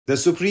The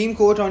Supreme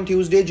Court on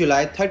Tuesday,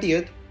 July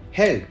 30th,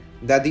 held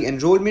that the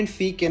enrollment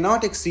fee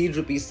cannot exceed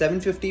Rs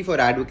 750 for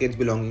advocates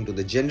belonging to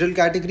the general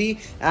category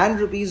and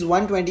Rs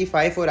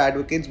 125 for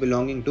advocates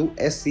belonging to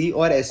SC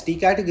or ST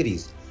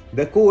categories.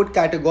 The court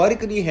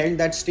categorically held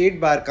that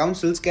state bar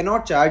councils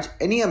cannot charge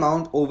any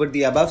amount over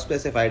the above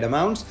specified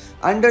amounts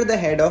under the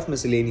head of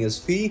miscellaneous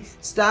fee,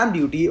 stamp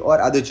duty or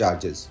other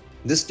charges.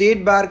 The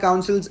state bar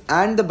councils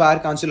and the Bar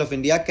Council of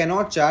India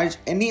cannot charge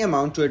any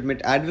amount to admit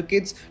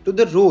advocates to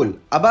the roll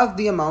above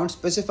the amount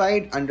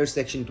specified under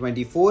Section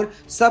 24,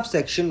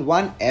 subsection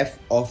 1F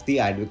of the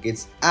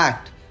Advocates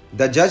Act.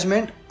 The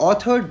judgment,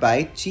 authored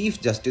by Chief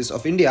Justice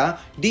of India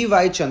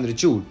D.Y.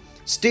 Chandrachud,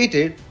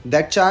 stated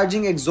that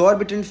charging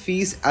exorbitant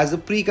fees as a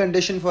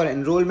precondition for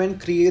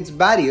enrollment creates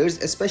barriers,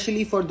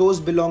 especially for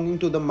those belonging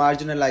to the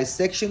marginalized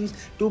sections,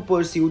 to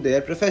pursue their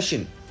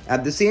profession.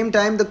 At the same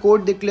time, the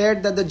court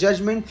declared that the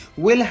judgment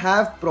will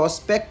have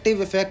prospective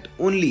effect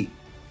only,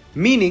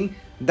 meaning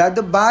that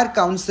the bar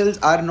councils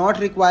are not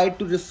required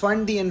to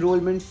refund the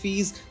enrollment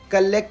fees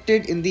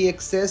collected in the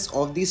excess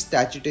of the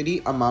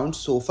statutory amount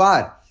so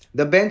far.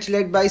 The bench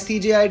led by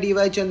CJI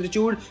D.Y.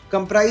 Chandrachud,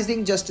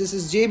 comprising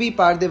Justices J.B.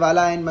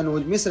 Pardewala and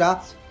Manoj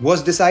Misra,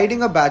 was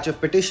deciding a batch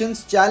of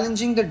petitions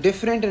challenging the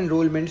different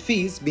enrollment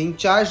fees being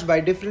charged by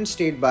different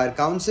state bar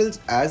councils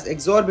as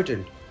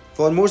exorbitant.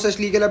 For more such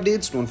legal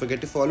updates, don't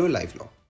forget to follow LiveLaw.